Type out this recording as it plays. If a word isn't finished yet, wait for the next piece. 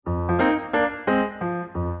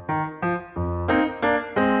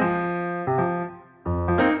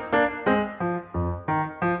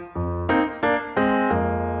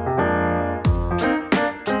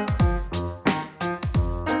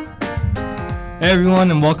Hey everyone,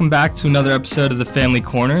 and welcome back to another episode of The Family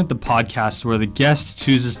Corner, the podcast where the guest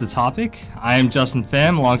chooses the topic. I am Justin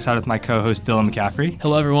Pham, alongside with my co-host Dylan McCaffrey.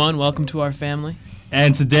 Hello everyone, welcome to our family.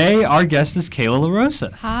 And today, our guest is Kayla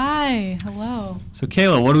LaRosa. Hi, hello. So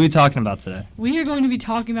Kayla, what are we talking about today? We are going to be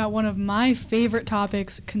talking about one of my favorite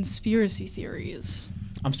topics, conspiracy theories.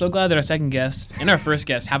 I'm so glad that our second guest and our first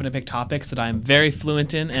guest happen to pick topics that I'm very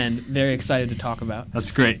fluent in and very excited to talk about.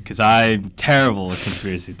 That's great, because I'm terrible with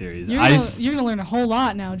conspiracy theories. You're going to learn a whole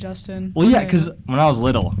lot now, Justin. Well, yeah, because when I was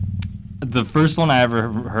little, the first one I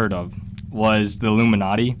ever heard of was the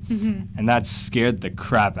Illuminati, and that scared the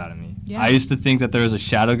crap out of me. Yeah. I used to think that there was a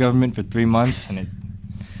shadow government for 3 months, and it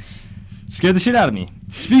scared the shit out of me.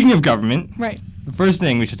 Speaking of government, right. The first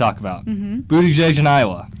thing we should talk about, Buttigieg in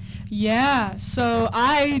Iowa. Yeah, so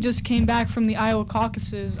I just came back from the Iowa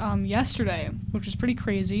caucuses yesterday, which was pretty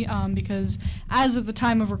crazy because as of the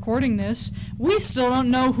time of recording this, we still don't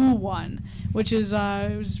know who won, which is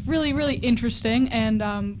it was really, really interesting. And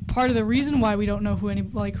part of the reason why we don't know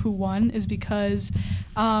who won is because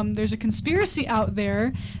there's a conspiracy out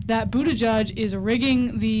there that Buttigieg is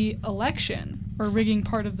rigging the election or rigging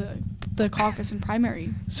part of the caucus and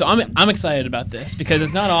primary. So I'm excited about this because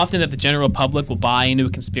it's not often that the general public will buy into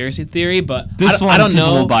a conspiracy theory, but I don't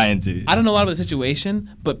know. Will buy into. I don't know a lot about the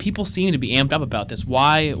situation, but people seem to be amped up about this.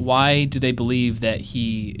 Why do they believe that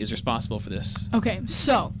he is responsible for this? Okay,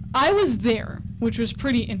 so I was there, which was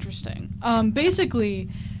pretty interesting. Basically,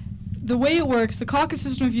 the way it works, the caucus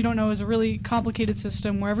system, if you don't know, is a really complicated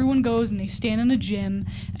system where everyone goes and they stand in a gym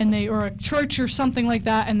or a church or something like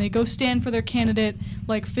that, and they go stand for their candidate,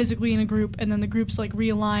 like physically in a group, and then the groups like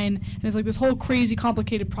realign, and it's like this whole crazy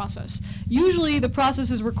complicated process. Usually the process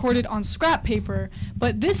is recorded on scrap paper,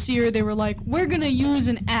 but this year they were like, we're gonna use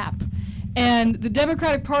an app. And the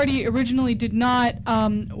Democratic Party originally did not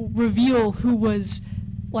reveal who was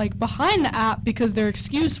like behind the app because their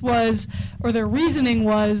excuse was, or their reasoning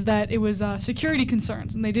was, that it was security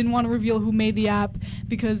concerns, and they didn't want to reveal who made the app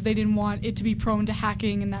because they didn't want it to be prone to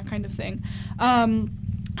hacking and that kind of thing.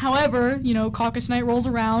 However, caucus night rolls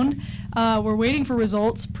around. We're waiting for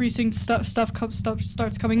results. Precinct stuff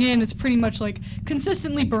starts coming in. It's pretty much like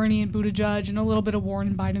consistently Bernie and Buttigieg and a little bit of Warren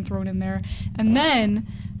and Biden thrown in there. And then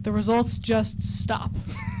the results just stop.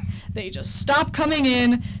 They just stop coming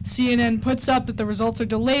in. CNN puts up that the results are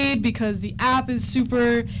delayed because the app is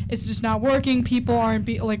it's just not working. People aren't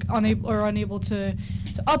unable to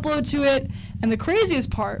upload to it. And the craziest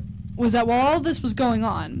part was that while all this was going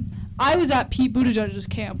on, I was at Pete Buttigieg's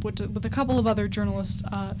camp with a couple of other journalist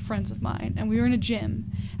friends of mine, and we were in a gym,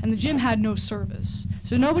 and the gym had no service.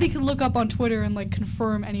 So nobody could look up on Twitter and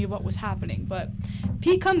confirm any of what was happening. But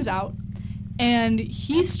Pete comes out, and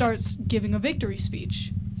he starts giving a victory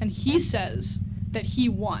speech. And he says that he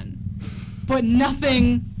won, but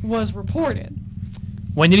nothing was reported.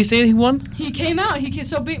 When did he say that he won? He came out.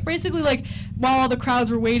 So basically, while all the crowds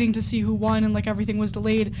were waiting to see who won and everything was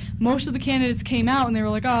delayed, most of the candidates came out and they were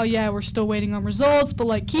like, "Oh yeah, we're still waiting on results,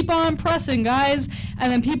 but keep on pressing, guys."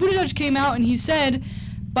 And then Pete Buttigieg came out and he said,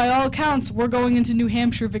 by all accounts, we're going into New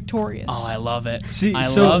Hampshire victorious. Oh, I love it. I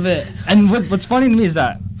love it. And what's funny to me is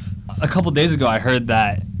that a couple days ago I heard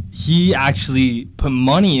that he actually put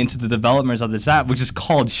money into the developers of this app, which is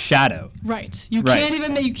called Shadow. Right. You can't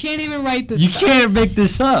even write this. You can't make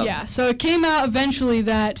this up. Yeah. So it came out eventually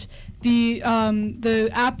that the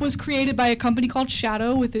app was created by a company called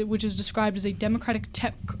Shadow, which is described as a Democratic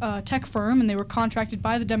tech firm, and they were contracted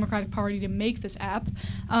by the Democratic Party to make this app.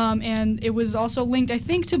 And it was also linked, I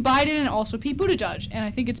think, to Biden and also Pete Buttigieg. And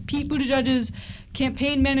I think it's Pete Buttigieg's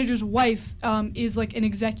campaign manager's wife is an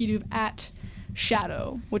executive at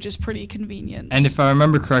Shadow, which is pretty convenient. And if I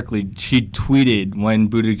remember correctly, she tweeted when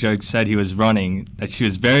Buttigieg said he was running that she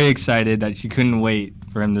was very excited, that she couldn't wait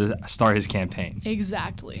for him to start his campaign.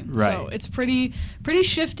 Exactly. Right. So it's pretty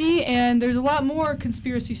shifty, and there's a lot more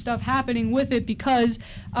conspiracy stuff happening with it because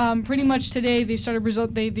pretty much today they started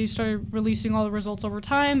releasing all the results over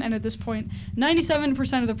time, and at this point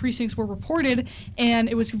 97% of the precincts were reported, and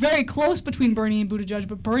it was very close between Bernie and Buttigieg,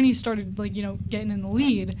 but Bernie started getting in the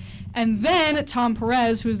lead. And then Tom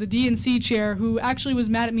Perez, who is the DNC chair, who actually was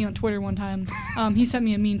mad at me on Twitter one time, he sent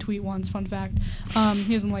me a mean tweet once, fun fact.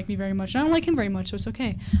 He doesn't like me very much. I don't like him very much, so it's okay.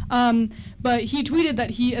 But he tweeted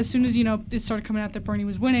that as soon as it started coming out that Bernie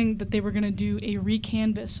was winning, that they were going to do a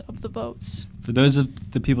recanvass of the votes. For those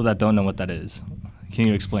of the people that don't know what that is, Can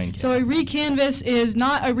you explain? So a recanvass is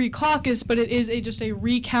not a recaucus, but it is just a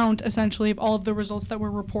recount, essentially, of all of the results that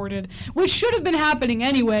were reported, which should have been happening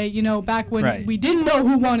anyway, back when we didn't know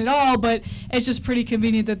who won it all, but it's just pretty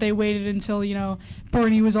convenient that they waited until,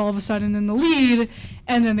 Bernie was all of a sudden in the lead,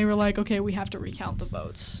 and then they were like, okay, we have to recount the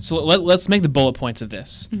votes. So let's make the bullet points of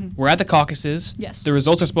this. Mm-hmm. We're at the caucuses. Yes. The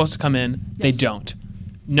results are supposed to come in. Yes. They don't.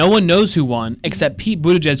 No one knows who won, except Pete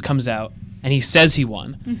Buttigieg comes out, and he says he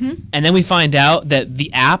won. Mm-hmm. And then we find out that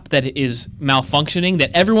the app that is malfunctioning,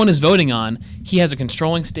 that everyone is voting on, he has a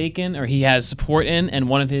controlling stake in, or he has support in, and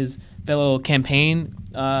one of his fellow campaign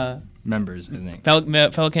members, I think.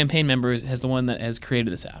 Fellow campaign members has the one that has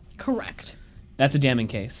created this app. Correct. That's a damning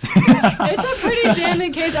case. It's a pretty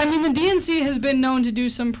damning case. I mean, the DNC has been known to do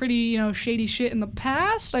some pretty, shady shit in the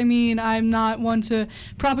past. I mean, I'm not one to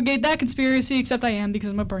propagate that conspiracy, except I am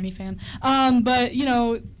because I'm a Bernie fan. But,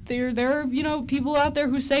 there are, people out there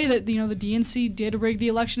who say that, the DNC did rig the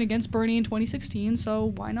election against Bernie in 2016,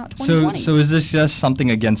 so why not 2020? So is this just something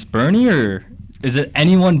against Bernie, or is it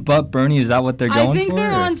anyone but Bernie? Is that what they're going for? I think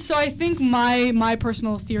they're on. So I think my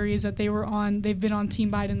personal theory is that they've been on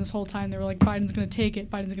Team Biden this whole time. They were like, Biden's going to take it.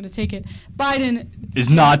 Biden's going to take it. Biden is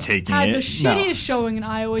not taking had it. the shittiest showing in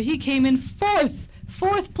Iowa. He came in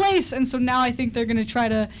fourth place, and so now I think they're going to try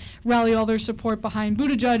to rally all their support behind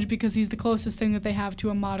Buttigieg because he's the closest thing that they have to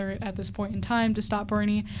a moderate at this point in time to stop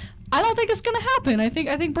Bernie. I don't think it's going to happen. I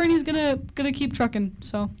think Bernie's going to keep trucking.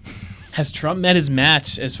 So. Has Trump met his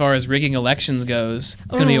match as far as rigging elections goes?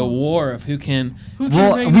 It's going to be a war of who can we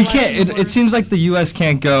can't. It seems like the U.S.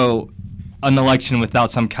 can't go an election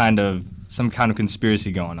without some kind of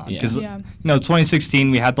conspiracy going on. Because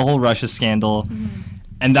 2016 we had the whole Russia scandal,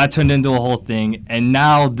 and that turned into a whole thing. And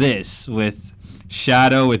now this with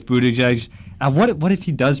Shadow, with Buttigieg. What if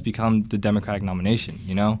he does become the Democratic nomination?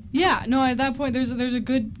 Yeah, no. At that point, there's a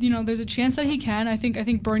good, there's a chance that he can. I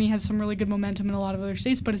think Bernie has some really good momentum in a lot of other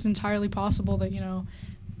states, but it's entirely possible that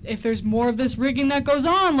if there's more of this rigging that goes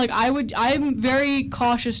on, I'm very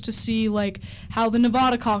cautious to see how the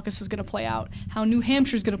Nevada caucus is going to play out, how New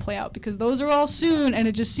Hampshire is going to play out, because those are all soon, and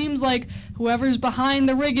it just seems like whoever's behind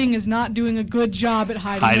the rigging is not doing a good job at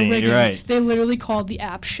hiding the rigging. You're right. They literally called the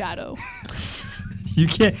app Shadow. You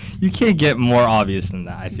can't get more obvious than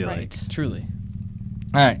that, I feel like. Truly.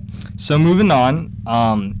 All right. So moving on,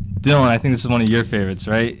 Dylan, I think this is one of your favorites,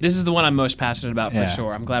 right? This is the one I'm most passionate about for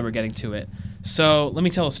sure. I'm glad we're getting to it. So let me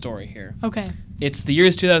tell a story here. Okay. It's the year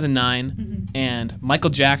is 2009, and Michael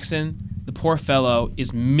Jackson, the poor fellow,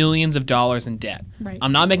 is millions of dollars in debt. Right.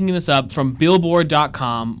 I'm not making this up. From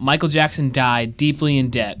Billboard.com, Michael Jackson died deeply in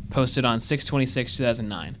debt, posted on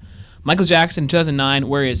 6/26/2009. Michael Jackson, 2009,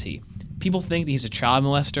 where is he? People think that he's a child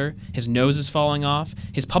molester. His nose is falling off.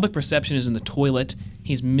 His public perception is in the toilet.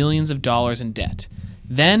 He's millions of dollars in debt.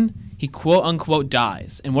 Then he quote-unquote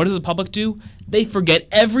dies. And what does the public do? They forget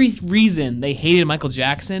every reason they hated Michael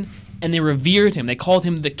Jackson, and they revered him. They called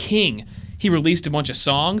him the king. He released a bunch of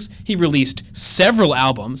songs. He released several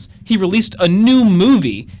albums. He released a new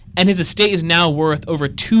movie, and his estate is now worth over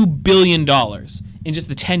 $2 billion in just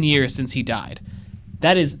the 10 years since he died.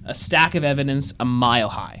 That is a stack of evidence a mile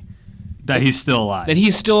high. That he's still alive. That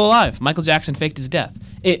he's still alive. Michael Jackson faked his death.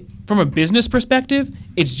 From a business perspective,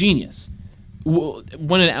 it's genius.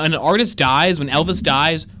 When an artist dies, when Elvis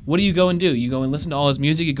dies, what do you go and do? You go and listen to all his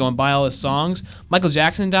music. You go and buy all his songs. Michael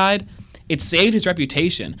Jackson died. It saved his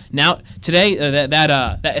reputation. Now, today,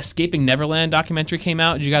 that Escaping Neverland documentary came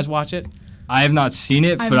out. Did you guys watch it? I have not seen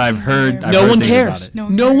it, but I've heard. No one cares.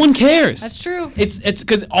 No one cares. That's true. It's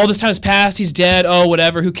because all this time has passed. He's dead. Oh,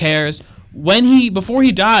 whatever. Who cares? Before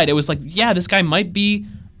he died, it was like, yeah, this guy might be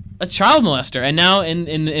a child molester, and now in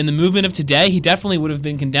the movement of today, he definitely would have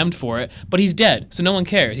been condemned for it. But he's dead, so no one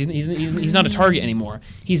cares. He's not a target anymore.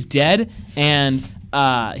 He's dead, and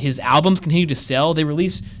his albums continue to sell. They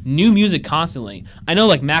release new music constantly. I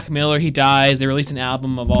know, Mac Miller, he dies. They release an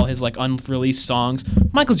album of all his unreleased songs.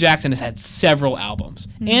 Michael Jackson has had several albums,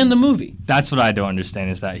 and the movie. That's what I don't understand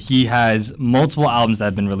is that he has multiple albums that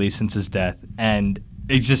have been released since his death, and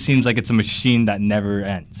it just seems like it's a machine that never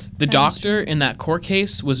ends. The doctor in that court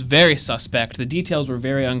case was very suspect. The details were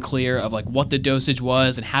very unclear of what the dosage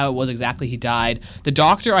was and how it was exactly he died. The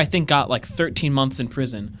doctor, I think, got 13 months in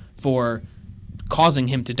prison for causing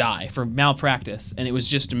him to die, for malpractice, and it was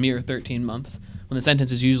just a mere 13 months when the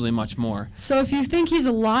sentence is usually much more. So if you think he's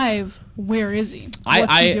alive, where is he?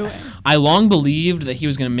 What's he doing? I long believed that he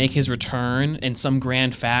was going to make his return in some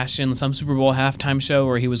grand fashion, some Super Bowl halftime show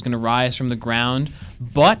where he was going to rise from the ground.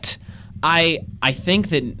 But I think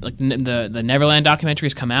that the Neverland documentary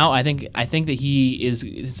has come out. I think that it's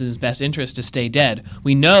in his best interest to stay dead.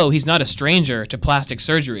 We know he's not a stranger to plastic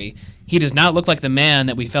surgery. He does not look like the man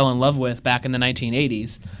that we fell in love with back in the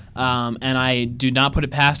 1980s. And I do not put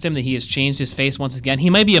it past him that he has changed his face once again. He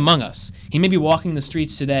may be among us. He may be walking the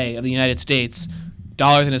streets today of the United States,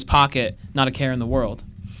 dollars in his pocket, not a care in the world.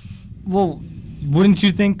 Well, wouldn't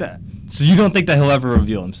you think that? So you don't think that he'll ever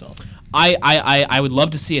reveal himself? I would love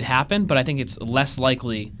to see it happen, but I think it's less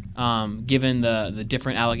likely given the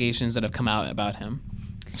different allegations that have come out about him.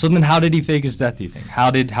 So then how did he fake his death, do you think?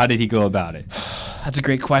 How did he go about it? That's a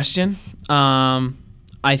great question.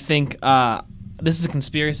 I think this is a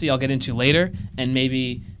conspiracy I'll get into later, and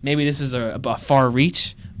maybe this is a far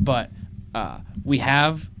reach, but we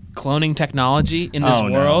have cloning technology in this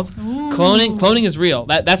world. No. Cloning is real.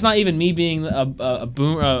 That's not even me being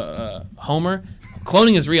a homer.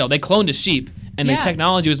 Cloning is real. They cloned a sheep, and the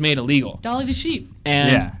technology was made illegal. Dolly the sheep.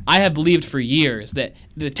 And I have believed for years that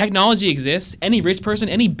the technology exists. Any rich person,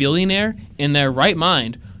 any billionaire in their right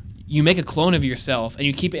mind, you make a clone of yourself and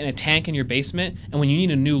you keep it in a tank in your basement, and when you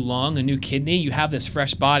need a new lung, a new kidney, you have this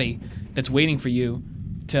fresh body that's waiting for you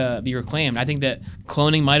to be reclaimed. I think that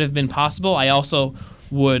cloning might have been possible. I also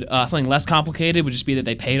would, something less complicated would just be that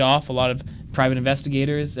they paid off a lot of private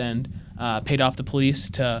investigators and paid off the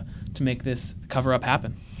police to make this cover-up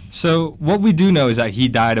happen. So what we do know is that he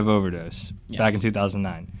died of overdose back in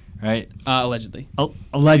 2009, right? Allegedly.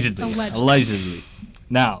 Allegedly.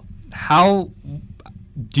 Now, how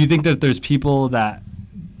do you think that there's people that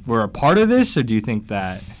were a part of this, or do you think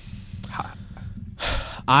that...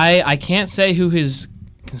 I can't say who his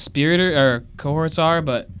conspirator or cohorts are,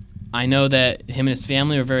 but I know that him and his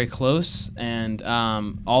family are very close, and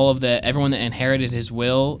everyone that inherited his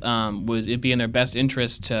will would it be in their best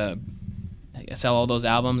interest to sell all those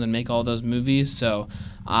albums and make all those movies. So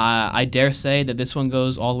I dare say that this one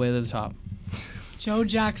goes all the way to the top. Joe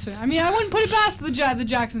Jackson. I mean, I wouldn't put it past the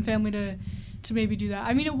Jackson family to maybe do that.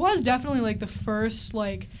 I mean, it was definitely like the first,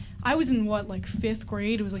 like, I was in fifth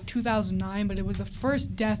grade. It was like 2009, but it was the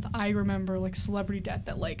first death I remember, like celebrity death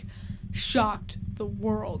that like shocked the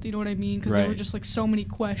world. You know what I mean? Because there were just like so many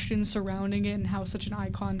questions surrounding it and how such an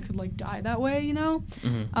icon could like die that way. You know?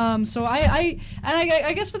 Mm-hmm. So I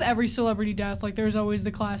guess with every celebrity death, like there's always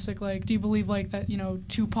the classic like, do you believe like that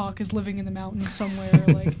Tupac is living in the mountains somewhere?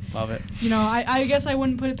 Like, love it. I guess I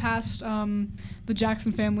wouldn't put it past the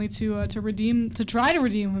Jackson family to try to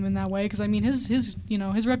redeem him in that way, because I mean his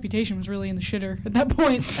reputation was really in the shitter at that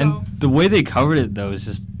point. So. And the way they covered it though is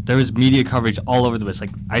just there was media coverage all over the place. Like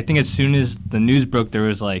I think as soon as the news broke, there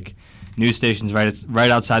was like news stations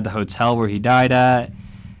right outside the hotel where he died at.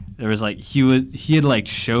 There was like he had like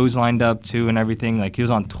shows lined up too and everything. Like he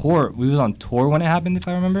was on tour. We was on tour when it happened, if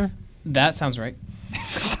I remember. That sounds right.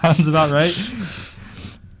 Sounds about right.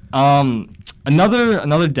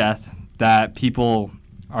 Another death that people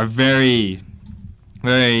are very,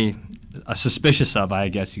 very suspicious of, I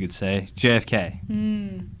guess you could say, JFK.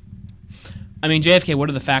 I mean, JFK, what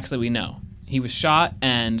are the facts that we know? He was shot,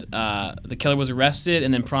 and the killer was arrested,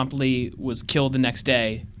 and then promptly was killed the next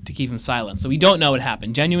day to keep him silent. So we don't know what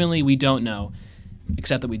happened. Genuinely, we don't know,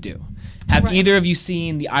 except that we do. Have either of you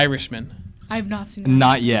seen The Irishman? I have not seen that.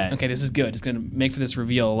 Not yet. Okay, this is good. It's going to make for this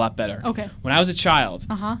reveal a lot better. Okay. When I was a child,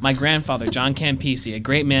 my grandfather, John Campisi, a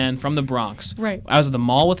great man from the Bronx, right. I was at the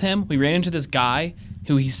mall with him. We ran into this guy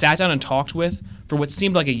who he sat down and talked with for what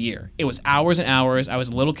seemed like a year. It was hours and hours. I was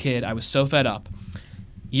a little kid. I was so fed up.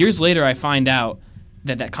 Years later, I find out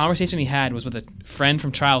that conversation he had was with a friend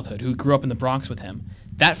from childhood who grew up in the Bronx with him.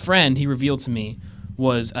 That friend, he revealed to me,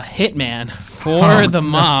 was a hitman for the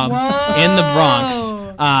mob in the Bronx.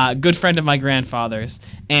 Good friend of my grandfather's.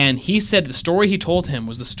 And he said the story he told him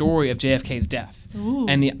was the story of JFK's death. Ooh.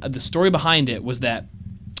 And the story behind it was that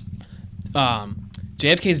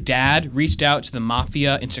JFK's dad reached out to the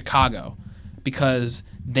mafia in Chicago because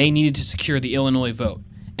they needed to secure the Illinois vote.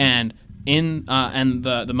 And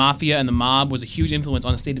the mafia and the mob was a huge influence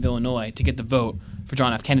on the state of Illinois to get the vote for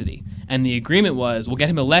John F. Kennedy. And the agreement was, we'll get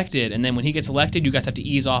him elected, and then when he gets elected, you guys have to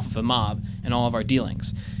ease off of the mob and all of our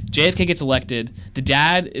dealings. JFK gets elected. The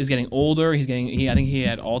dad is getting older. I think he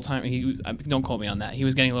had Alzheimer's. Don't quote me on that. He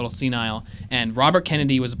was getting a little senile. And Robert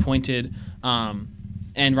Kennedy was appointed.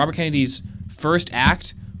 And Robert Kennedy's first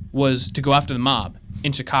act was to go after the mob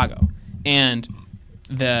in Chicago. And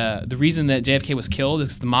the reason that JFK was killed is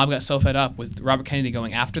because the mob got so fed up with Robert Kennedy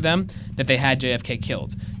going after them that they had JFK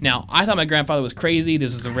killed. Now, I thought my grandfather was crazy.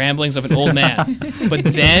 This is the ramblings of an old man. But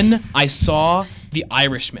then I saw The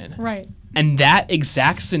Irishman. Right. And that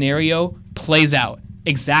exact scenario plays out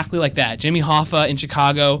exactly like that. Jimmy Hoffa in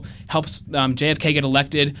Chicago helps JFK get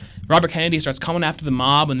elected. Robert Kennedy starts coming after the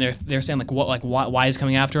mob, and they're saying why he's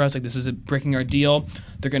coming after us? Like, this is breaking our deal.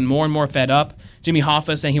 They're getting more and more fed up. Jimmy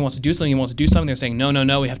Hoffa is saying he wants to do something. They're saying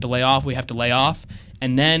no, we have to lay off.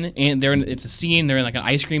 And then it's a scene. They're in like an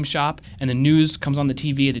ice cream shop, and the news comes on the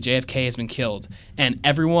TV that JFK has been killed, and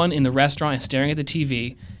everyone in the restaurant is staring at the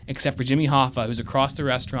TV except for Jimmy Hoffa, who's across the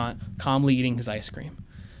restaurant, calmly eating his ice cream.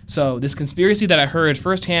 So this conspiracy that I heard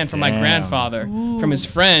firsthand from my grandfather, from his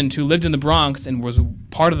friend who lived in the Bronx and was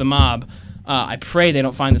part of the mob. I pray they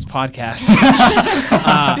don't find this podcast.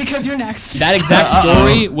 Because you're next. That exact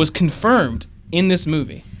story was confirmed in this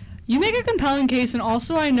movie. You make a compelling case, and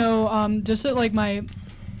also I know just at like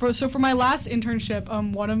for my last internship,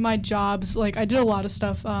 one of my jobs, like I did a lot of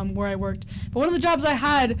stuff where I worked, but one of the jobs I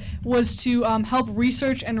had was to help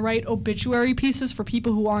research and write obituary pieces for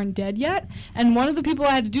people who aren't dead yet. And one of the people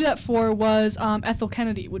I had to do that for was Ethel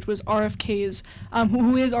Kennedy, which was RFK's,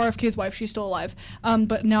 who is RFK's wife. She's still alive.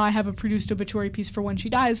 But now I have a produced obituary piece for when she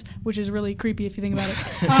dies, which is really creepy if you think about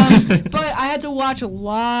it. But I had to watch a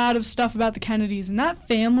lot of stuff about the Kennedys, and that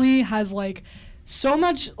family has like so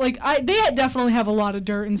much, like they definitely have a lot of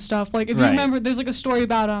dirt and stuff. Like if you remember, there's like a story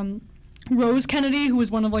about Rose Kennedy, who was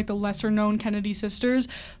one of like the lesser known Kennedy sisters,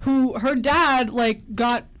 who her dad like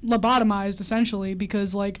got lobotomized essentially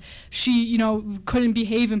because like she couldn't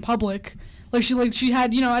behave in public. Like she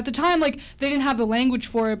had, at the time, like, they didn't have the language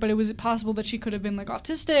for it, but it was possible that she could have been, like,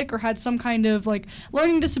 autistic or had some kind of, like,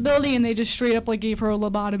 learning disability, and they just straight up, like, gave her a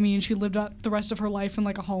lobotomy, and she lived out the rest of her life in,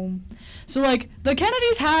 like, a home. So, like, the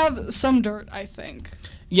Kennedys have some dirt, I think.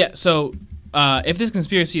 Yeah, so if this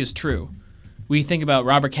conspiracy is true, we think about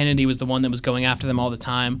Robert Kennedy was the one that was going after them all the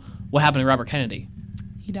time. What happened to Robert Kennedy?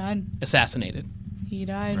 He died. Assassinated. He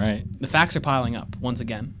died. Right. The facts are piling up once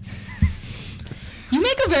again. You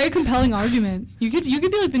make a very compelling argument. You could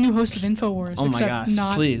be like the new host of InfoWars. Oh my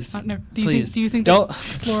gosh! Please, Do you think that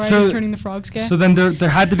fluoride is turning the frogs gay? So then there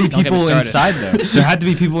had to be people inside there. There had to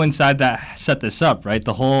be people inside that set this up, right?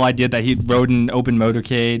 The whole idea that he rode an open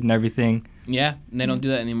motorcade and everything. Yeah, and they don't do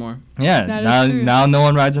that anymore. Yeah, now no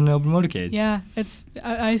one rides on an open motorcade. Yeah, it's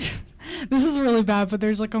this is really bad, but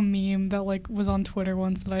there's like a meme that like was on Twitter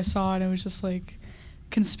once that I saw, and it was just like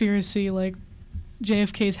conspiracy, like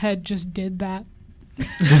JFK's head just did that.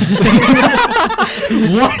 Just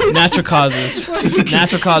what? Natural causes.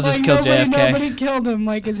 Natural causes killed JFK. Nobody killed him.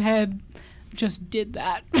 Like his head just did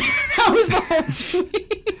that. That was the whole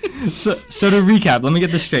tweet. So to recap, let me get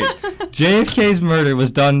this straight. JFK's murder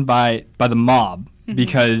was done by the mob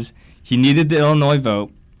because he needed the Illinois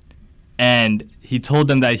vote, and he told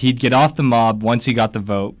them that he'd get off the mob once he got the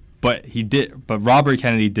vote, but Robert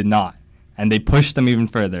Kennedy did not. And they pushed them even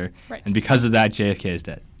further. Right. And because of that, JFK is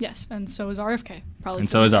dead. Yes, and so is RFK. Probably. And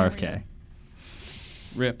so is RFK.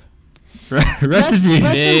 Rip. Rest in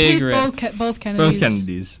peace. Big rip. Both Kennedys. Both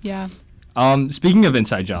Kennedys. Yeah. Speaking of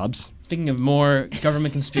inside jobs. Speaking of more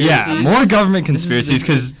government conspiracies. Yeah, more government conspiracies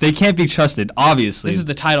because they can't be trusted, obviously. This is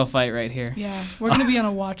the title fight right here. Yeah, we're going to be on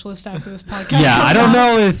a watch list after this podcast. Yeah, I don't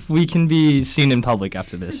know if we can be seen in public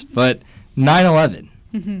after this, but 9/11.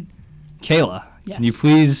 Mm-hmm. Kayla. Yes. Can you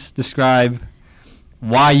please describe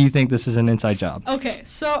why you think this is an inside job? Okay,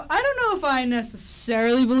 so I don't know if I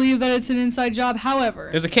necessarily believe that it's an inside job. However,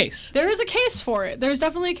 there's a case. There is a case for it. There's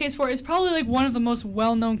definitely a case for it. It's probably like one of the most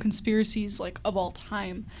well-known conspiracies like of all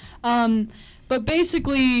time. But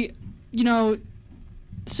basically,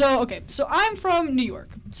 so I'm from New York.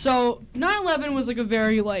 So 9/11 was like a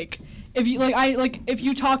very like if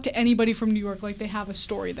you talk to anybody from New York, like they have a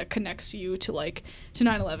story that connects you to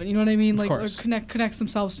 9/11, you know what I mean? Like or connects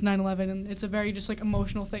themselves to 9/11, and it's a very just like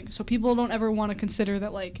emotional thing. So people don't ever want to consider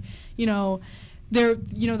that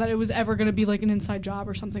that it was ever going to be like an inside job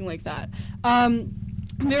or something like that.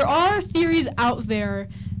 There are theories out there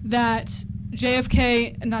that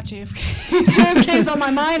JFK's on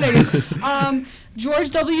my mind, I guess. George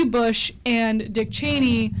W. Bush and Dick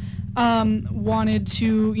Cheney wanted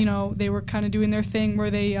to, they were kind of doing their thing where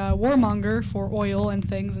they warmonger for oil and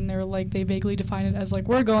things, and they vaguely define it as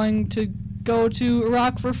we're going to go to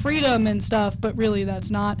Iraq for freedom and stuff, but really that's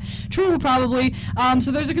not true probably.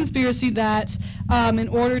 So there's a conspiracy that in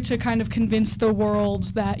order to kind of convince the world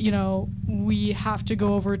that, we have to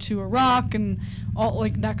go over to Iraq and all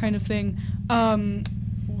that kind of thing,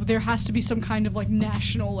 there has to be some kind of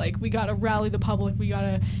national, we gotta rally the public, we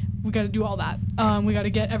gotta do all that. We gotta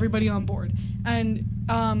get everybody on board. And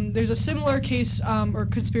there's a similar case or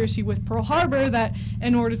conspiracy with Pearl Harbor that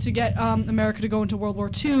in order to get America to go into World War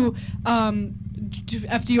II,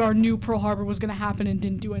 FDR knew Pearl Harbor was going to happen and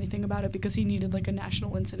didn't do anything about it because he needed a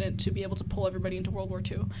national incident to be able to pull everybody into World War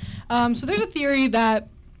II. So there's a theory that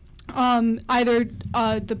either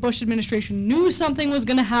the Bush administration knew something was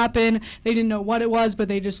going to happen. They didn't know what it was, but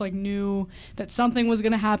they just knew that something was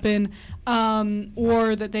going to happen,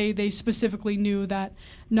 or that they specifically knew that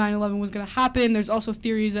 9/11 was going to happen. There's also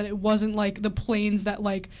theories that it wasn't the planes that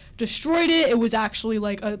destroyed it. It was actually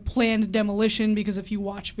a planned demolition, because if you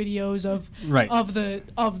watch videos of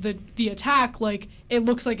the attack, it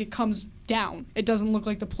looks like it comes down. It doesn't look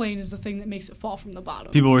like the plane is the thing that makes it fall from the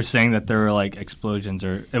bottom. People were saying that there were explosions,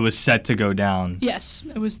 or it was set to go down. Yes,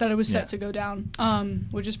 it was set to go down,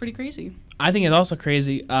 which is pretty crazy. I think it's also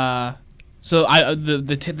crazy. So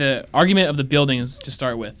the argument of the buildings to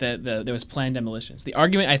start with, that there was planned demolitions. The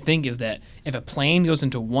argument, I think, is that if a plane goes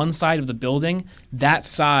into one side of the building, that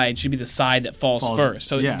side should be the side that falls first.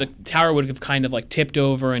 So the tower would have kind of tipped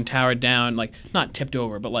over and towered down, not tipped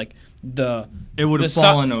over, but it would have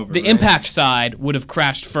fallen over. The impact side would have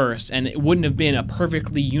crashed first, and it wouldn't have been a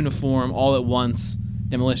perfectly uniform, all at once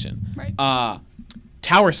demolition. Right.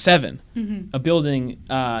 Tower 7, a building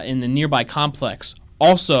in the nearby complex,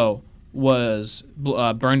 also was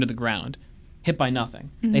burned to the ground, hit by nothing.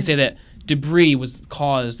 Mm-hmm. They say that debris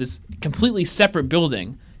caused this completely separate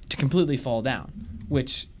building to completely fall down,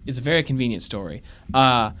 which is a very convenient story. A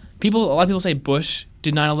lot of people say Bush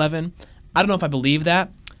did 9/11. I don't know if I believe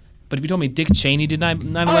that, but if you told me Dick Cheney did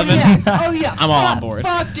 9/11, oh yeah, I'm all on board.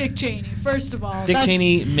 Fuck Dick Cheney, first of all. Dick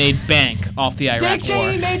Cheney made bank off the Iraq War. Dick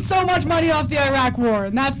Cheney made so much money off the Iraq War,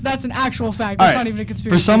 and that's an actual fact. That's not even a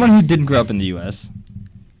conspiracy. For someone who didn't grow up in the U.S.,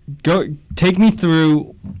 take me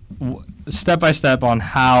through step by step on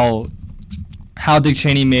how Dick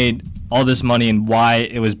Cheney made all this money and why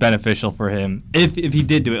it was beneficial for him. If he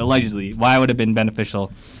did do it, allegedly, why would it have been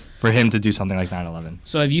beneficial for him to do something like 9/11?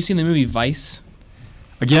 So have you seen the movie Vice?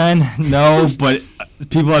 Again, no, but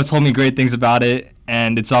people have told me great things about it,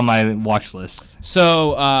 and it's on my watch list.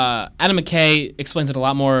 So Adam McKay explains it a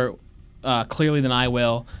lot more clearly than I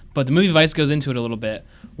will, but the movie Vice goes into it a little bit,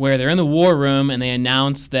 where they're in the war room and they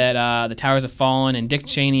announce that the towers have fallen, and Dick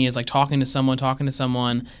Cheney is talking to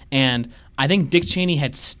someone, and I think Dick Cheney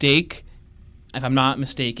had stake, if I'm not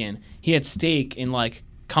mistaken, he had stake in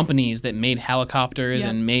companies that made helicopters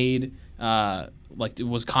and made it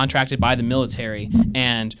was contracted by the military,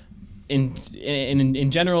 and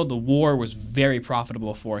in general the war was very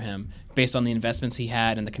profitable for him based on the investments he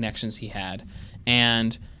had and the connections he had.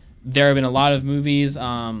 And there have been a lot of movies.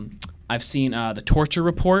 I've seen The Torture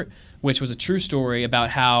Report, which was a true story about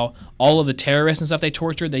how all of the terrorists and stuff they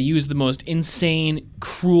tortured, they used the most insane,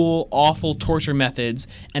 cruel, awful torture methods,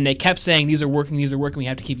 and they kept saying, these are working, we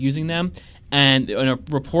have to keep using them. And in a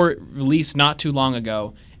report released not too long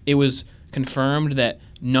ago, it was confirmed that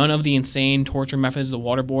none of the insane torture methods, the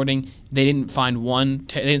waterboarding, they didn't they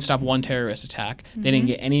didn't stop one terrorist attack. Mm-hmm. They didn't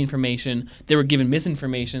get any information. They were given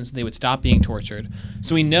misinformation so they would stop being tortured.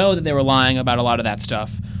 So we know that they were lying about a lot of that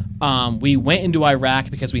stuff. We went into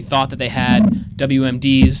Iraq because we thought that they had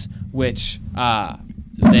WMDs, which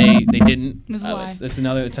they didn't. It's a lie.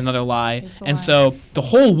 It's another lie. So the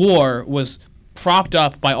whole war was propped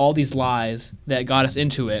up by all these lies that got us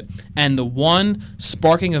into it. And the one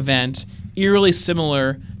sparking event, eerily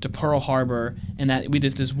similar to Pearl Harbor, and that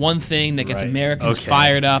there's one thing that gets Americans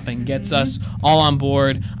fired up and gets us all on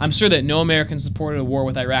board. I'm sure that no Americans supported a war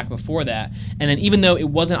with Iraq before that. And then even though it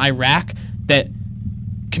wasn't Iraq that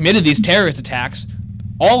committed these terrorist attacks,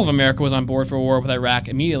 all of America was on board for a war with Iraq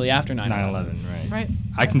immediately after 9/11. Right.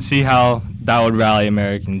 I can see how that would rally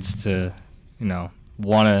Americans to,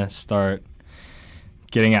 want to start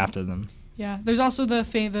getting after them. Yeah, there's also the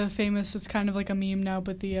famous, it's kind of like a meme now,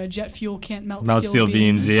 but the jet fuel can't melt steel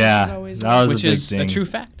beams. Yeah, that was a big thing. A true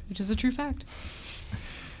fact. Which is a true fact.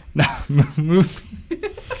 Move.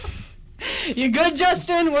 You good,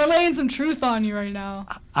 Justin? We're laying some truth on you right now.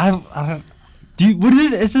 What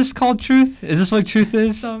is this called truth? Is this what truth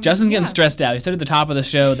is? Justin's getting stressed out. He said at the top of the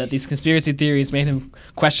show that these conspiracy theories made him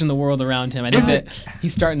question the world around him. I think that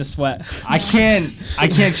he's starting to sweat. I can't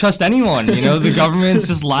trust anyone. The government's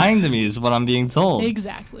just lying to me is what I'm being told.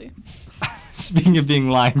 Exactly. Speaking of being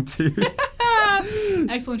lied to.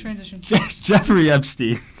 Excellent transition. Jeffrey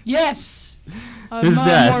Epstein. Yes. His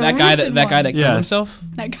dad. That guy that killed himself?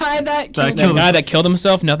 That guy that killed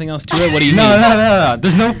himself? Nothing else to it? What do you mean? No.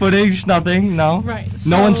 There's no footage, nothing, no. Right.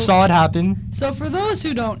 No one saw it happen. So for those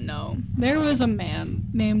who don't know, there was a man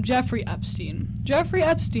named Jeffrey Epstein. Jeffrey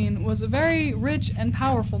Epstein was a very rich and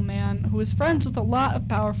powerful man who was friends with a lot of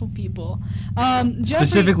powerful people.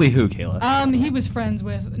 Specifically who, Kayla? He was friends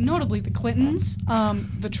with, notably, the Clintons,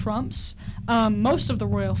 the Trumps, most of the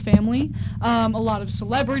royal family, a lot of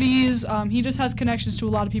celebrities. He just has connections to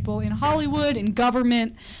a lot of people in Hollywood, in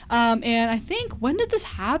government, and I think, when did this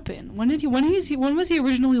happen? When was he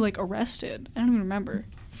originally, like, arrested? I don't even remember.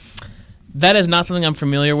 That is not something I'm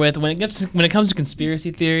familiar with. When it comes to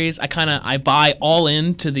conspiracy theories, I buy all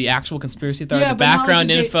into the actual conspiracy theory. The background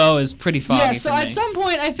info is pretty foggy. Yeah, so at some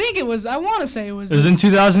point, I think it was. I want to say it was. It was in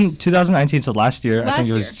 2019, so last year. I think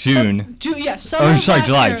it was June.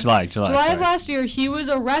 July of last year, he was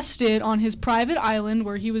arrested on his private island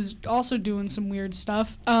where he was also doing some weird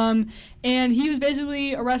stuff. And he was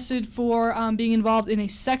basically arrested for being involved in a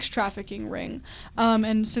sex trafficking ring.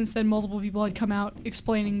 And since then, multiple people had come out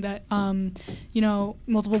explaining that,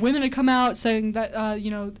 multiple women had come out saying that,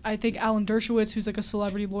 I think Alan Dershowitz, who's like a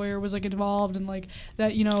celebrity lawyer, was like involved, and like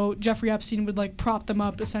that, Jeffrey Epstein would like prop them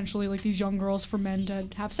up, essentially, like these young girls, for men to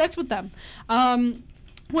have sex with them.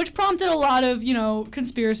 Which prompted a lot of,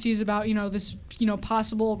 conspiracies about, this,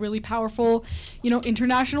 possible, really powerful,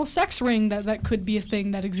 international sex ring that could be a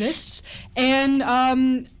thing that exists.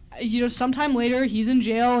 And, sometime later, he's in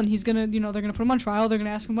jail, and he's gonna, they're gonna put him on trial. They're gonna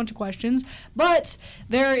ask him a bunch of questions. But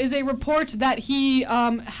there is a report that he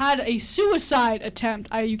had a suicide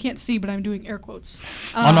attempt. You can't see, but I'm doing air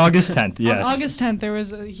quotes. On August 10th, yes. On August 10th, there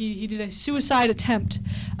was he did a suicide attempt.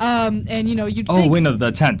 And you'd think. Oh, wait, no,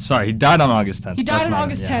 the 10th. Sorry, he died on August 10th. He died on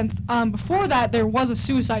August 10th. Before that, there was a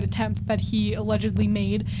suicide attempt that he allegedly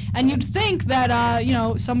made, and you'd think that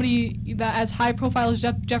somebody that as high profile as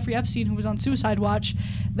Jeffrey Epstein, who was on suicide watch,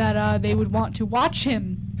 that they would want to watch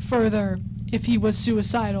him further if he was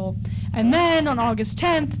suicidal. And then on August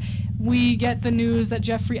 10th, we get the news that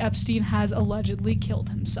Jeffrey Epstein has allegedly killed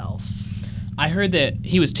himself. I heard that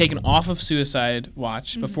he was taken off of suicide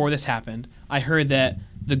watch before this happened. I heard that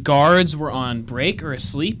the guards were on break or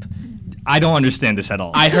asleep. I don't understand this at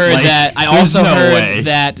all. I heard that. I also heard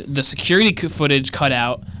that the security footage cut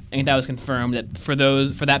out. I think that was confirmed that for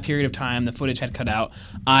that period of time, the footage had cut out.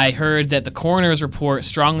 I heard that the coroner's report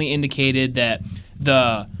strongly indicated that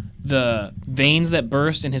the veins that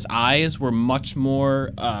burst in his eyes were much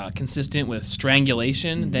more consistent with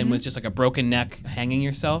strangulation than with just like a broken neck hanging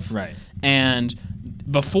yourself. Right. And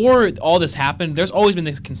before all this happened, there's always been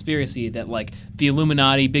this conspiracy that like the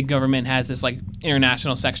Illuminati, big government, has this like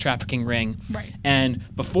international sex trafficking ring. Right. And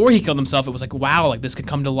before he killed himself, it was like, wow, like this could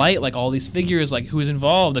come to light, like all these figures, like who's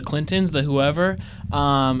involved, the Clintons, the whoever.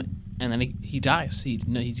 And then he dies. He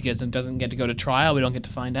doesn't get to go to trial. We don't get to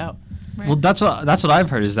find out. Right. Well, that's what I've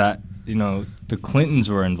heard is that the Clintons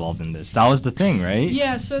were involved in this. That was the thing, right?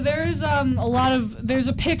 Yeah, so there's there's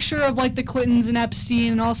a picture of like the Clintons and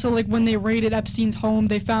Epstein, and also like when they raided Epstein's home,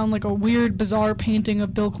 they found like a weird, bizarre painting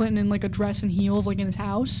of Bill Clinton in like a dress and heels, like in his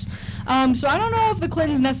house. So I don't know if the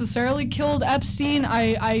Clintons necessarily killed Epstein.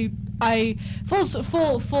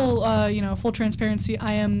 Full transparency.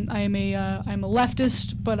 I'm a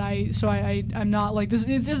leftist, but I'm not like this.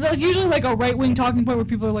 It's usually like a right wing talking point where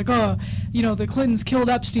people are like, the Clintons killed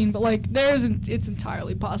Epstein, but like it's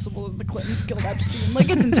entirely possible that the Clintons killed Epstein.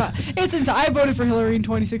 Like I voted for Hillary in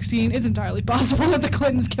 2016. It's entirely possible that the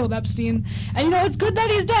Clintons killed Epstein, and it's good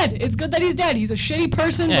that he's dead. It's good that he's dead. He's a shitty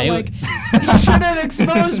person, but like he should have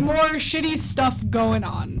exposed more shitty stuff going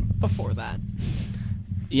on before that.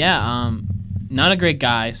 Yeah, not a great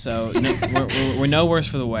guy, so we're no worse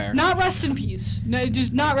for the wear. Not rest in peace. No,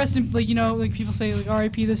 just not rest in, like people say, like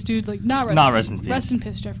R.I.P. this dude, like not rest in peace. Rest in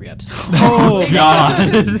peace, Jeffrey Epstein. Oh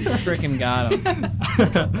God, freaking got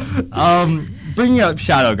him. Bringing up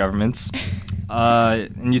shadow governments,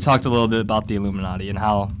 and you talked a little bit about the Illuminati and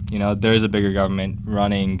how there's a bigger government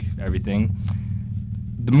running everything.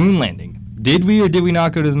 The moon landing. Did we or did we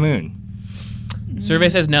not go to the moon? Survey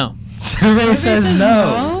says no. Survey says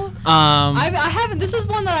no. I haven't. This is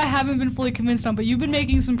one that I haven't been fully convinced on, but you've been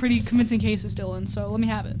making some pretty convincing cases, Dylan. So let me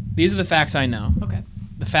have it. These are the facts I know. Okay.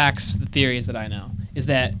 The theories that I know is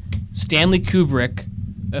that Stanley Kubrick,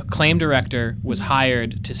 acclaimed director, was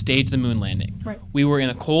hired to stage the moon landing. Right. We were in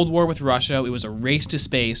a Cold War with Russia. It was a race to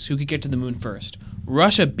space. Who could get to the moon first?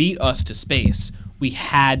 Russia beat us to space. We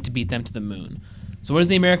had to beat them to the moon. So what does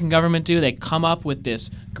the American government do? They come up with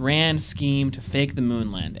this grand scheme to fake the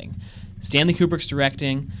moon landing. Stanley Kubrick's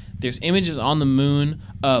directing. There's images on the moon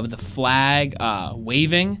of the flag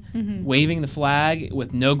waving the flag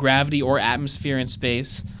with no gravity or atmosphere in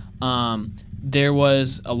space. There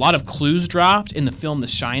was a lot of clues dropped in the film The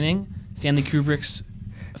Shining, Stanley Kubrick's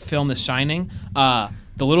film The Shining. The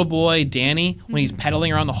little boy, Danny, when he's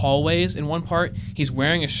pedaling around the hallways in one part, he's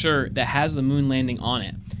wearing a shirt that has the moon landing on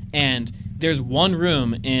it. And there's one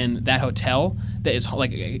room in that hotel that is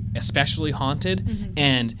like especially haunted,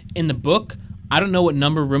 and in the book, I don't know what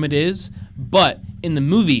number room it is, but in the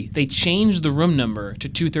movie, they changed the room number to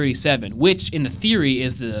 237, which in the theory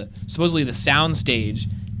is supposedly the sound stage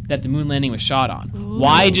that the moon landing was shot on. Ooh.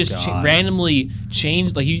 Why just randomly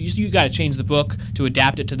change? Like you got to change the book to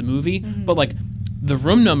adapt it to the movie, but like the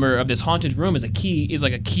room number of this haunted room is a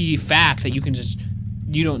key fact that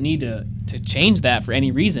you don't need to change that for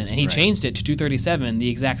any reason. And he changed it to 237, the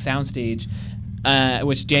exact sound stage,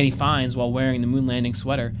 which Danny finds while wearing the moon landing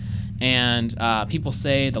sweater. And people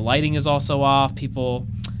say the lighting is also off. People,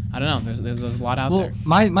 I don't know. There's a lot out there.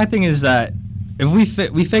 My thing is that if we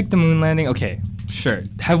fake the moon landing, okay, sure.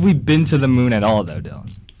 Have we been to the moon at all, though, Dylan?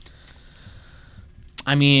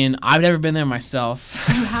 I mean, I've never been there myself.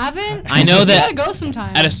 You haven't? I know that. You gotta go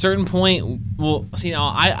sometime. At a certain point, well, see,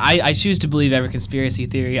 I choose to believe every conspiracy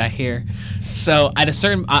theory I hear. So at a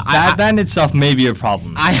certain, that in itself may be a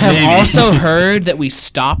problem. I have also heard that we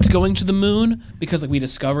stopped going to the moon because like we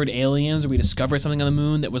discovered aliens or we discovered something on the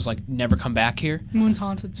moon that was like never come back here. Moon's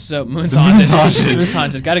haunted. So moon's haunted. Moon's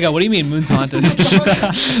haunted. Gotta go. What do you mean moon's haunted?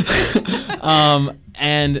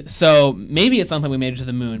 And so maybe it's something we made it to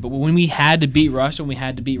the moon. But when we had to beat Russia,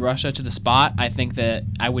 to the spot, I think that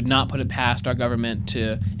I would not put it past our government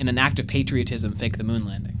to, in an act of patriotism, fake the moon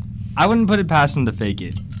landing. I wouldn't put it past them to fake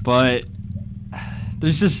it, but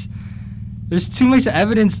there's too much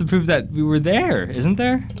evidence to prove that we were there, isn't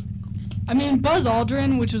there? I mean, Buzz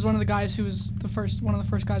Aldrin, which was one of the guys who was one of the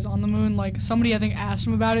first guys on the moon, like somebody I think asked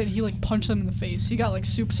him about it, and he like punched them in the face. He got like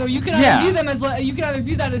super. So you can either view them as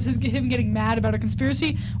him getting mad about a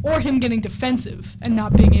conspiracy, or him getting defensive and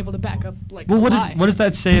not being able to back up like. Well, what does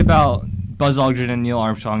that say about Buzz Aldrin and Neil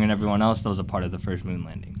Armstrong and everyone else that was a part of the first moon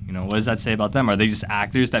landing? You know, what does that say about them? Are they just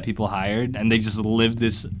actors that people hired and they just lived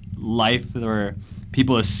this life where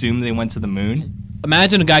people assume they went to the moon?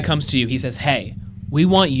 Imagine a guy comes to you, he says, "Hey, we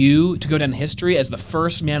want you to go down in history as the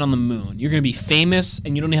first man on the moon. You're going to be famous,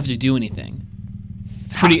 and you don't have to do anything."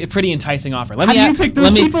 It's a pretty enticing offer. How do you pick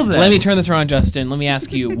those people then? Let me turn this around, Justin. Let me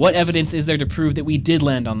ask you, what evidence is there to prove that we did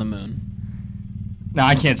land on the moon? No,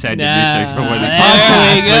 I can't say I did research before this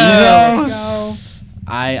podcast. There we go.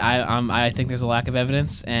 I think there's a lack of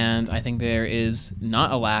evidence, and I think there is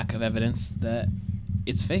not a lack of evidence that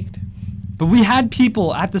it's faked. But we had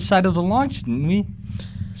people at the site of the launch, didn't we?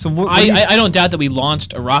 So I don't doubt that we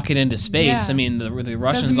launched a rocket into space. Yeah. I mean, the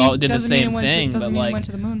Russians all did the same thing, but like went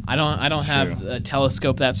to the moon. I don't have a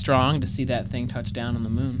telescope that strong to see that thing touch down on the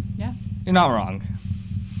moon. Yeah, you're not wrong.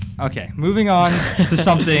 Okay, moving on to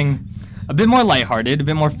something a bit more lighthearted, a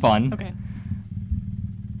bit more fun. Okay.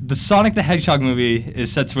 The Sonic the Hedgehog movie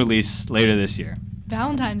is set to release later this year.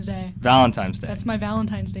 Valentine's Day. That's my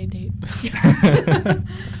Valentine's Day date.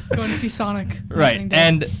 Going to see Sonic. Right.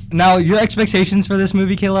 And now your expectations for this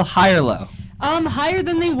movie, Kayla, high or low? Higher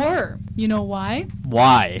than they were. You know why?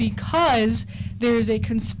 Why? Because there's a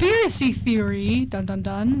conspiracy theory, dun dun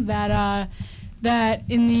dun, that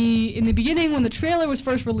in the beginning when the trailer was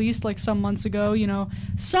first released, like some months ago, you know,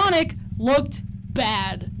 Sonic looked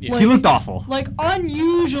bad. Yeah. He looked awful. Like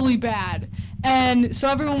unusually bad. And so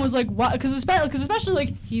everyone was like, "What?" Because especially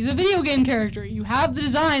like he's a video game character. You have the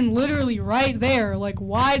design literally right there. Like,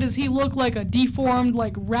 why does he look like a deformed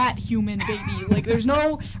like rat human baby? Like, there's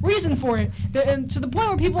no reason for it. And to the point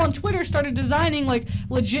where people on Twitter started designing like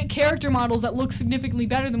legit character models that look significantly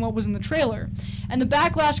better than what was in the trailer. And the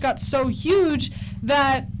backlash got so huge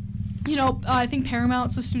that, you know, I think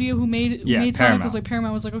Paramount's the studio who made Sonic.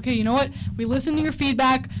 Paramount was like, okay, you know what? We listened to your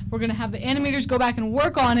feedback. We're going to have the animators go back and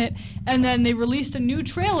work on it. And then they released a new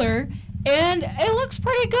trailer, and it looks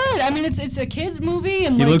pretty good. I mean, it's a kid's movie.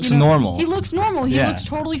 And he looks normal. He looks normal. He looks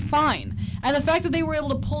totally fine. And the fact that they were able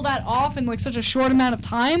to pull that off in, like, such a short amount of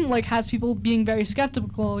time, like, has people being very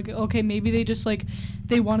skeptical. Like, okay, maybe they just, like,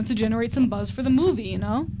 they wanted to generate some buzz for the movie, you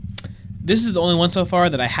know? This is the only one so far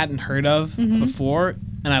that I hadn't heard of before,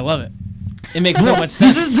 and I love it. It makes so much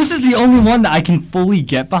sense. This is the only one that I can fully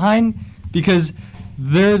get behind because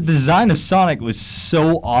their design of Sonic was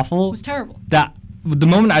so awful. It was terrible. That the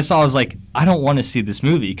moment I saw, I was like, I don't want to see this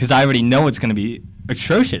movie because I already know it's going to be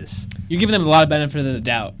atrocious. You're giving them a lot of benefit of the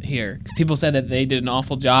doubt here. People said that they did an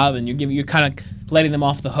awful job, and you're kind of letting them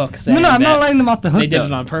off the hook. No, I'm not letting them off the hook. They did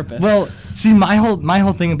it on purpose. Well, see, my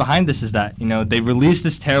whole thing behind this is that, you know, they released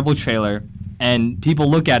this terrible trailer, and people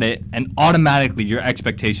look at it, and automatically your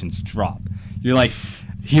expectations drop. You're like,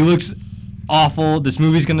 he looks awful. This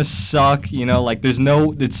movie's gonna suck. You know, like there's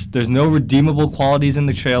no redeemable qualities in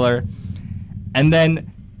the trailer, and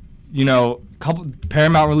then, you know,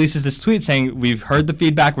 Paramount releases this tweet saying, we've heard the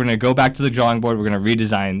feedback, we're going to go back to the drawing board, we're going to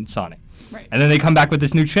redesign Sonic. Right. And then they come back with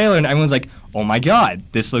this new trailer, and everyone's like, "Oh my God,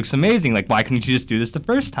 this looks amazing! Like, why couldn't you just do this the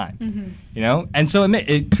first time?" Mm-hmm. You know. And so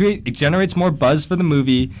it generates more buzz for the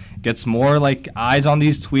movie, gets more like eyes on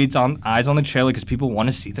these tweets, eyes on the trailer, because people want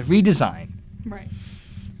to see the redesign. Right.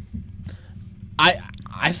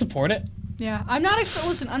 I support it. Yeah, I'm not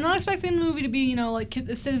expecting the movie to be, like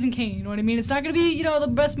Citizen Kane, you know what I mean? It's not going to be, the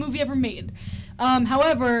best movie ever made.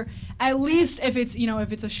 However, at least if it's a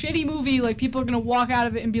shitty movie, like, people are going to walk out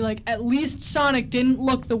of it and be like, at least Sonic didn't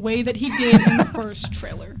look the way that he did in the first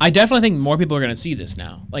trailer. I definitely think more people are going to see this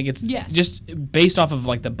now. Like, it's just based off of,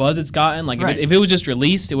 like, the buzz it's gotten. Like, right. if it was just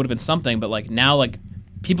released, it would have been something. But, like, now, like,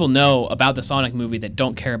 people know about the Sonic movie that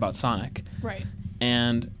don't care about Sonic. Right.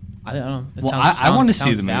 And I don't know. Well, I want to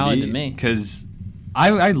see the movie because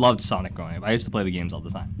I loved Sonic growing up. I used to play the games all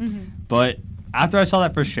the time. Mm-hmm. But after I saw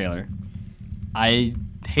that first trailer, I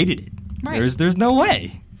hated it. Right. There's no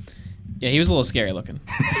way. Yeah, he was a little scary looking.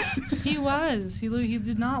 He was. He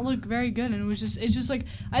did not look very good, and it's just like,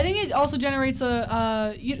 I think it also generates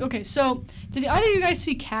okay, so did either of you guys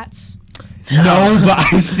see Cats? No, but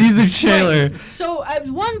I see the trailer. Right. So at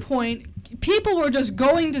one point, people were just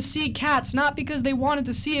going to see Cats, not because they wanted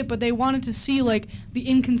to see it, but they wanted to see, like, the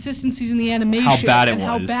inconsistencies in the animation. How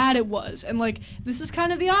bad it was. And, like, this is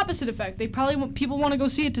kind of the opposite effect. People want to go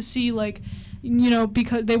see it to see, like,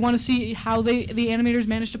 because they want to see how the animators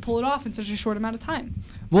managed to pull it off in such a short amount of time.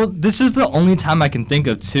 Well, this is the only time I can think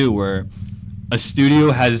of, too, where a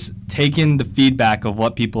studio has taken the feedback of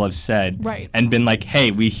what people have said right. and been like, hey,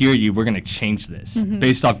 we hear you, we're going to change this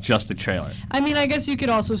based off just the trailer. I mean, I guess you could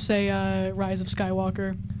also say Rise of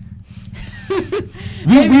Skywalker.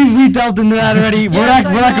 we delved into that already. Yes,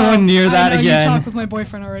 we're not going near that again. I talked with my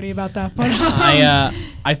boyfriend already about that. But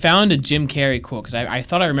I found a Jim Carrey quote because I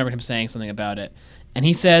thought I remembered him saying something about it. And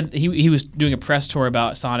he said he was doing a press tour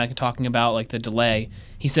about Sonic and talking about, like, the delay.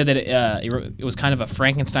 He said that it was kind of a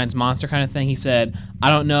Frankenstein's monster kind of thing. He said, I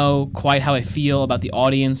don't know quite how I feel about the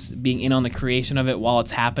audience being in on the creation of it while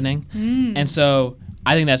it's happening. And so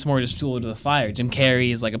I think that's more just fuel to the fire. Jim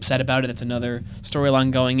Carrey is, like, upset about it. That's another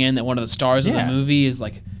storyline going in, that one of the stars of the movie is,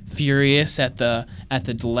 like, furious at the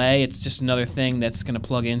delay. It's just another thing that's going to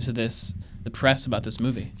plug into the press about this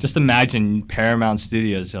movie. Just imagine Paramount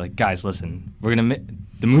Studios. They're like, guys, listen,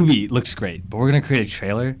 the movie looks great, but we're going to create a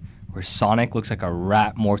trailer where Sonic looks like a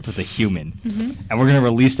rat morphed with a human. And we're going to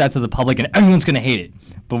release that to the public, and everyone's going to hate it.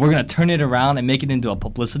 But we're going to turn it around and make it into a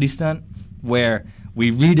publicity stunt where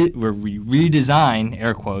we redesign,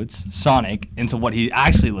 air quotes, Sonic into what he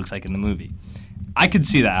actually looks like in the movie. I could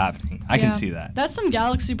see that happening. I can see that. That's some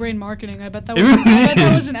Galaxy Brain marketing. I bet that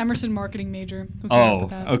was an Emerson marketing major.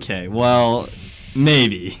 Okay. Well,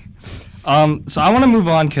 maybe. So I want to move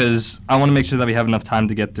on because I want to make sure that we have enough time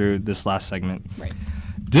to get through this last segment. Right.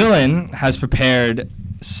 Dylan has prepared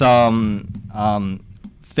some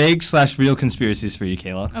fake/real conspiracies for you,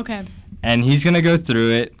 Kayla. Okay. And he's going to go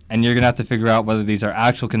through it, and you're going to have to figure out whether these are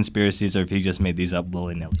actual conspiracies or if he just made these up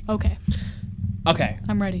willy-nilly. Okay.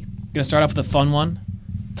 I'm ready. Gonna start off with a fun one.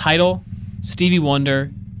 Title: Stevie Wonder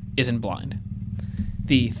isn't blind.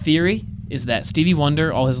 The theory is that Stevie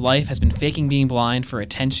Wonder all his life has been faking being blind for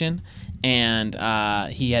attention, and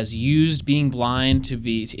he has used being blind to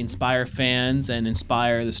inspire fans and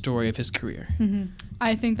inspire the story of his career.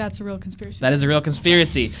 I think that's a real conspiracy. That is a real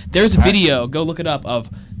conspiracy. There's a video, go look it up, of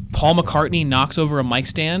Paul McCartney knocks over a mic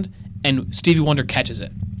stand and Stevie Wonder catches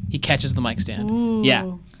it. He catches the mic stand. Ooh.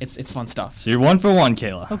 Yeah, it's fun stuff. So you're 1 for 1,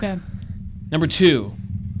 Kayla. Okay. Number 2,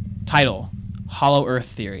 title: Hollow Earth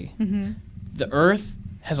Theory. The Earth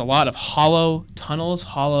has a lot of hollow tunnels,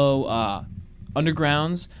 hollow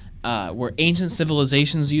undergrounds, where ancient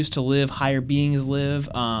civilizations used to live, higher beings live.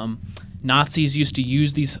 Nazis used to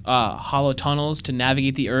use these hollow tunnels to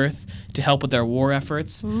navigate the Earth to help with their war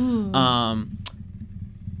efforts. And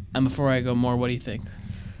before I go more, what do you think?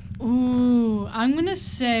 Ooh, I'm going to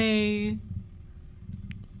say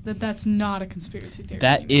that that's not a conspiracy theory.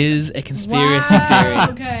 That is a conspiracy theory.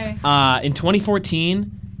 Okay. In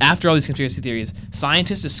 2014, after all these conspiracy theories,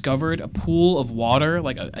 scientists discovered a pool of water,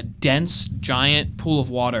 like a dense, giant pool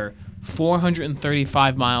of water,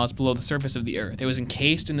 435 miles below the surface of the Earth. It was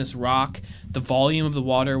encased in this rock. The volume of the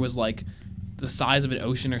water was like the size of an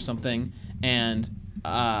ocean or something, and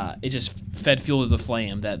it just fed fuel to the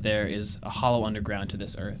flame that there is a hollow underground to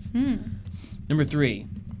this Earth. Number 3,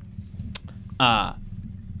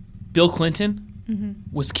 Bill Clinton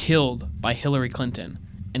was killed by Hillary Clinton,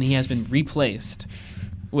 and he has been replaced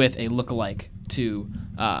with a lookalike to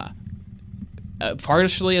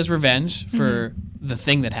partially as revenge for the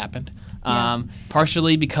thing that happened,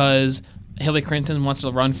 partially because Hillary Clinton wants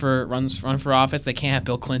to run for office. They can't have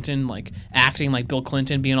Bill Clinton like acting like Bill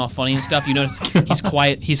Clinton, being all funny and stuff. You notice he's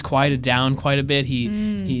quiet. He's quieted down quite a bit.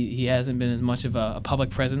 He hasn't been as much of a public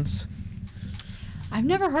presence. I've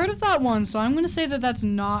never heard of that one, so I'm going to say that that's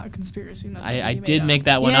not a conspiracy. That's I did make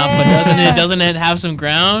that one up, but doesn't it have some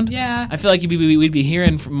ground? Yeah. I feel like we'd be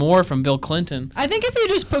hearing more from Bill Clinton. I think if you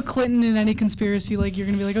just put Clinton in any conspiracy, like you're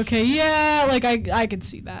going to be like, okay, yeah, like I could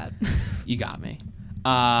see that. You got me.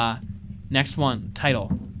 Next one,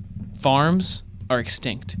 title: Farms are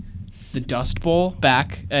extinct. The Dust Bowl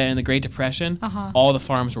back in the Great Depression, all the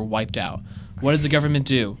farms were wiped out. What does the government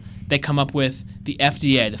do? They come up with the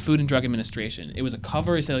FDA, the Food and Drug Administration. It was a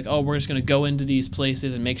cover. They say like, oh, we're just going to go into these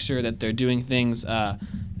places and make sure that they're doing things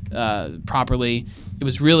properly. It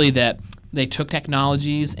was really that they took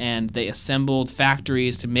technologies and they assembled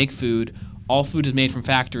factories to make food. All food is made from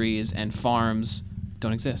factories, and farms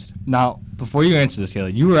don't exist. Now, before you answer this,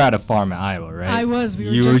 Kayla, you were at a farm in Iowa, right? I was.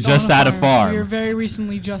 You were just at a farm. We were very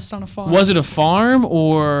recently just on a farm. Was it a farm,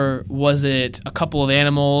 or was it a couple of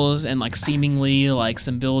animals and like seemingly like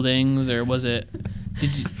some buildings, or was it?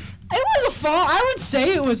 Did you? It was a farm. I would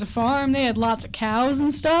say it was a farm. They had lots of cows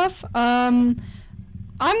and stuff. I'm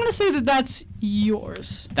gonna say that that's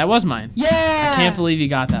yours. That was mine. Yeah. I can't believe you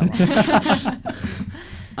got that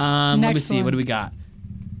one. Let me see. One. What do we got?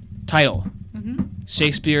 Title.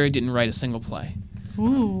 Shakespeare didn't write a single play.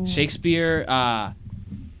 Ooh. Shakespeare,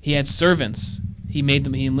 he had servants. He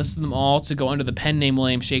enlisted them all to go under the pen name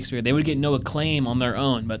William Shakespeare. They would get no acclaim on their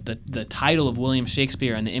own, but the title of William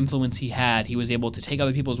Shakespeare and the influence he had, he was able to take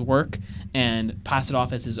other people's work and pass it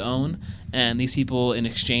off as his own, and these people in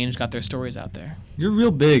exchange got their stories out there. You're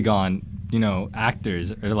real big on,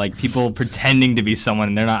 actors or like people pretending to be someone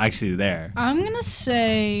and they're not actually there. I'm gonna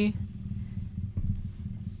say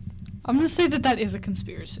that is a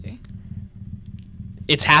conspiracy.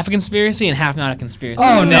 It's half a conspiracy and half not a conspiracy.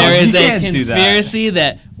 Oh, no, there is you a can't do conspiracy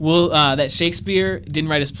that Shakespeare didn't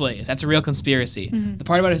write his plays. That's a real conspiracy. The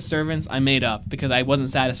part about his servants I made up because I wasn't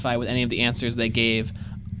satisfied with any of the answers they gave.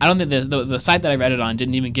 I don't think the site that I read it on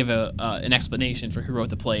didn't even give an explanation for who wrote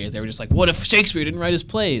the plays. They were just like, what if Shakespeare didn't write his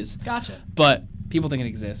plays? Gotcha. But people think it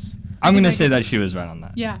exists. I'm going to say that she was right on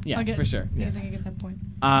that. Yeah, for sure. I think I get that point.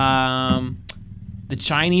 The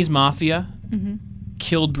Chinese mafia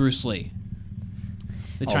killed Bruce Lee.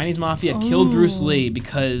 The Chinese mafia killed Bruce Lee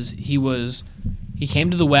because he came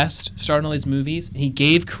to the West, started all these movies, and he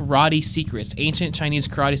gave karate secrets, ancient Chinese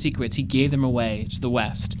karate secrets, he gave them away to the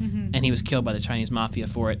West, and he was killed by the Chinese mafia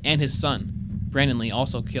for it. And his son, Brandon Lee,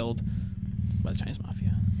 also killed by the Chinese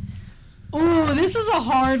mafia. Oh, this is a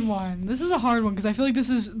hard one. Because I feel like this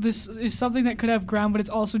is something that could have ground, but it's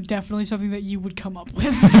also definitely something that you would come up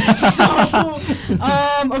with. So,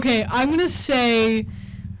 okay, I'm going to say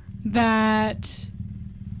that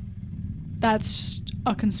that's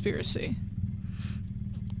a conspiracy.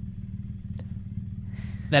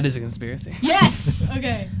 That is a conspiracy. Yes.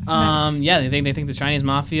 Okay. Nice. Yeah, they think the Chinese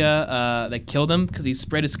mafia that killed him because he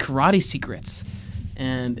spread his karate secrets,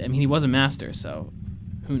 and I mean he was a master, so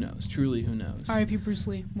who knows? Truly, who knows? R.I.P. Bruce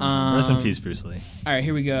Lee. Rest in peace, Bruce Lee. All right,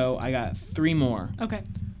 here we go. I got 3 more. Okay.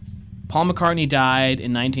 Paul McCartney died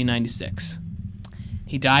in 1996.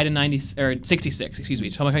 He died in 66. Excuse me.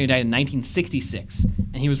 Paul McCartney died in 1966,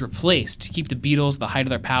 and he was replaced to keep the Beatles the height of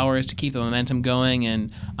their powers, to keep the momentum going,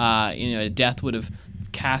 and death would have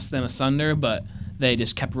cast them asunder, but they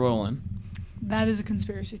just kept rolling. That is a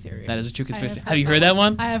conspiracy theory. That is a true conspiracy. Have you heard that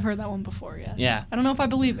one? I have heard that one before, yes. Yeah. I don't know if I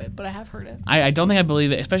believe it, but I have heard it. I don't think I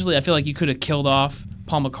believe it, especially I feel like you could have killed off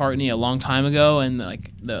Paul McCartney a long time ago and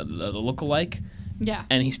like the look-alike. Yeah.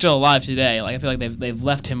 And he's still alive today. Like I feel like they've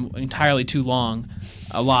left him entirely too long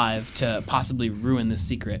alive to possibly ruin this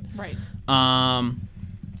secret. Right.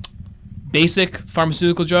 Basic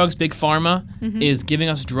pharmaceutical drugs, big pharma, is giving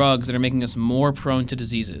us drugs that are making us more prone to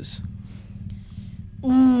diseases.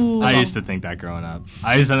 Ooh. I used to think that growing up.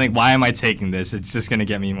 I used to think, why am I taking this? It's just going to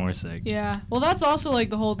get me more sick. Yeah. Well, that's also like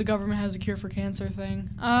the government has a cure for cancer thing.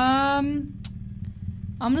 I'm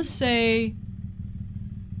going to say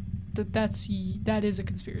that is a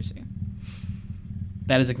conspiracy.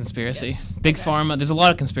 That is a conspiracy. Yes. Big pharma. There's a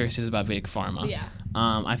lot of conspiracies about big pharma. Yeah.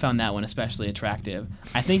 I found that one especially attractive.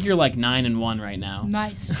 I think you're like 9-1 right now.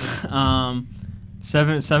 Nice.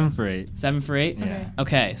 7 for 8. 7 for 8? Okay.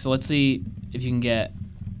 Okay, so let's see if you can get...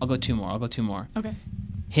 I'll go 2 more. Okay.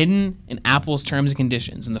 Hidden in Apple's terms and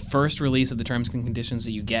conditions, in the first release of the terms and conditions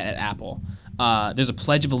that you get at Apple, there's a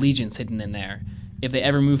Pledge of Allegiance hidden in there. If they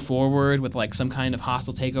ever move forward with like some kind of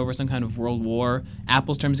hostile takeover, some kind of world war,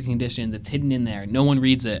 Apple's terms and conditions, it's hidden in there. No one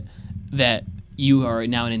reads it, that you are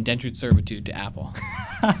now an indentured servitude to Apple.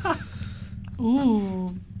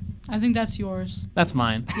 Ooh. I think that's yours. That's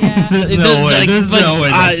mine. Yeah. There's no way.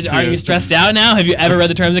 That's are you stressed out now? Have you ever read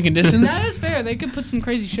the terms and conditions? That is fair. They could put some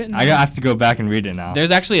crazy shit in there. I have to go back and read it now.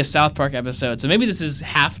 There's actually a South Park episode, so maybe this is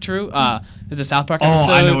half true. There's a South Park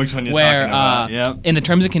episode I know which one you're where talking about. Yep. in the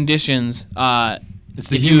terms and conditions, it's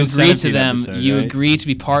the if human you agree to centipede them, episode, you right? agree to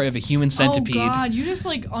be part of a human centipede. Oh God, you just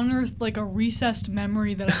like unearthed like a recessed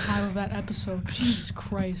memory that I have of that episode. Jesus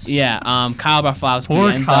Christ. Yeah, Kyle Barflowski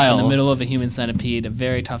Poor ends Kyle. up in the middle of a human centipede, a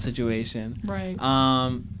very tough situation. Right.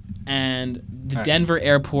 And the Denver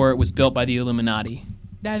airport was built by the Illuminati.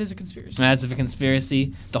 That is a conspiracy. That's a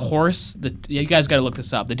conspiracy. The horse, you guys got to look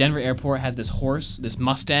this up. The Denver airport has this horse, this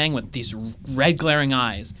Mustang with these red glaring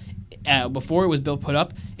eyes. Before it was put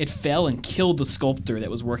up, it fell and killed the sculptor that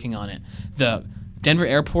was working on it. The Denver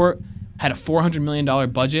airport had a $400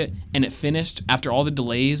 million budget, and it finished after all the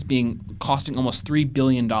delays costing almost $3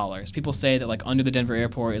 billion. People say that like under the Denver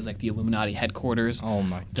airport is like the Illuminati headquarters. Oh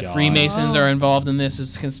my God. The Freemasons are involved in this.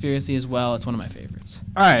 It's a conspiracy as well. It's one of my favorites.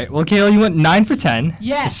 All right. Well, Kayla, you went 9 for 10.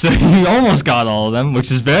 Yes. So you almost got all of them,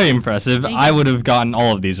 which is very impressive. Thank I you. would have gotten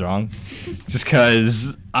all of these wrong, just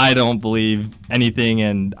because I don't believe anything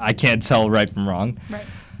and I can't tell right from wrong. Right.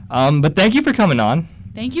 But thank you for coming on.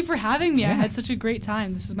 Thank you for having me. I had such a great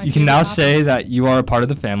time. This is my You can favorite now topic. say that you are a part of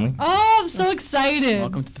the family. Oh, I'm so excited.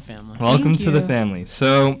 Welcome to the family. Welcome to the you. family.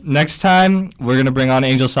 So next time we're going to bring on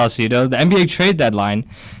Angel Salcido. The NBA trade deadline.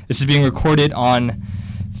 This is being recorded on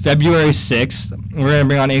February 6th. We're going to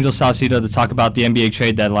bring on Angel Salcido to talk about the NBA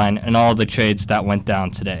trade deadline and all the trades that went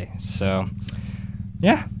down today. So,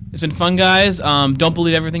 yeah. It's been fun, guys. Don't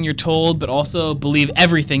believe everything you're told, but also believe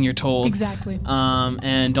everything you're told. Exactly.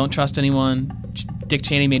 And don't trust anyone. Dick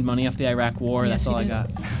Cheney made money off the Iraq War. Yes, That's all he I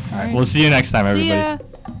did. got. All right. We'll see you next time, See everybody. ya.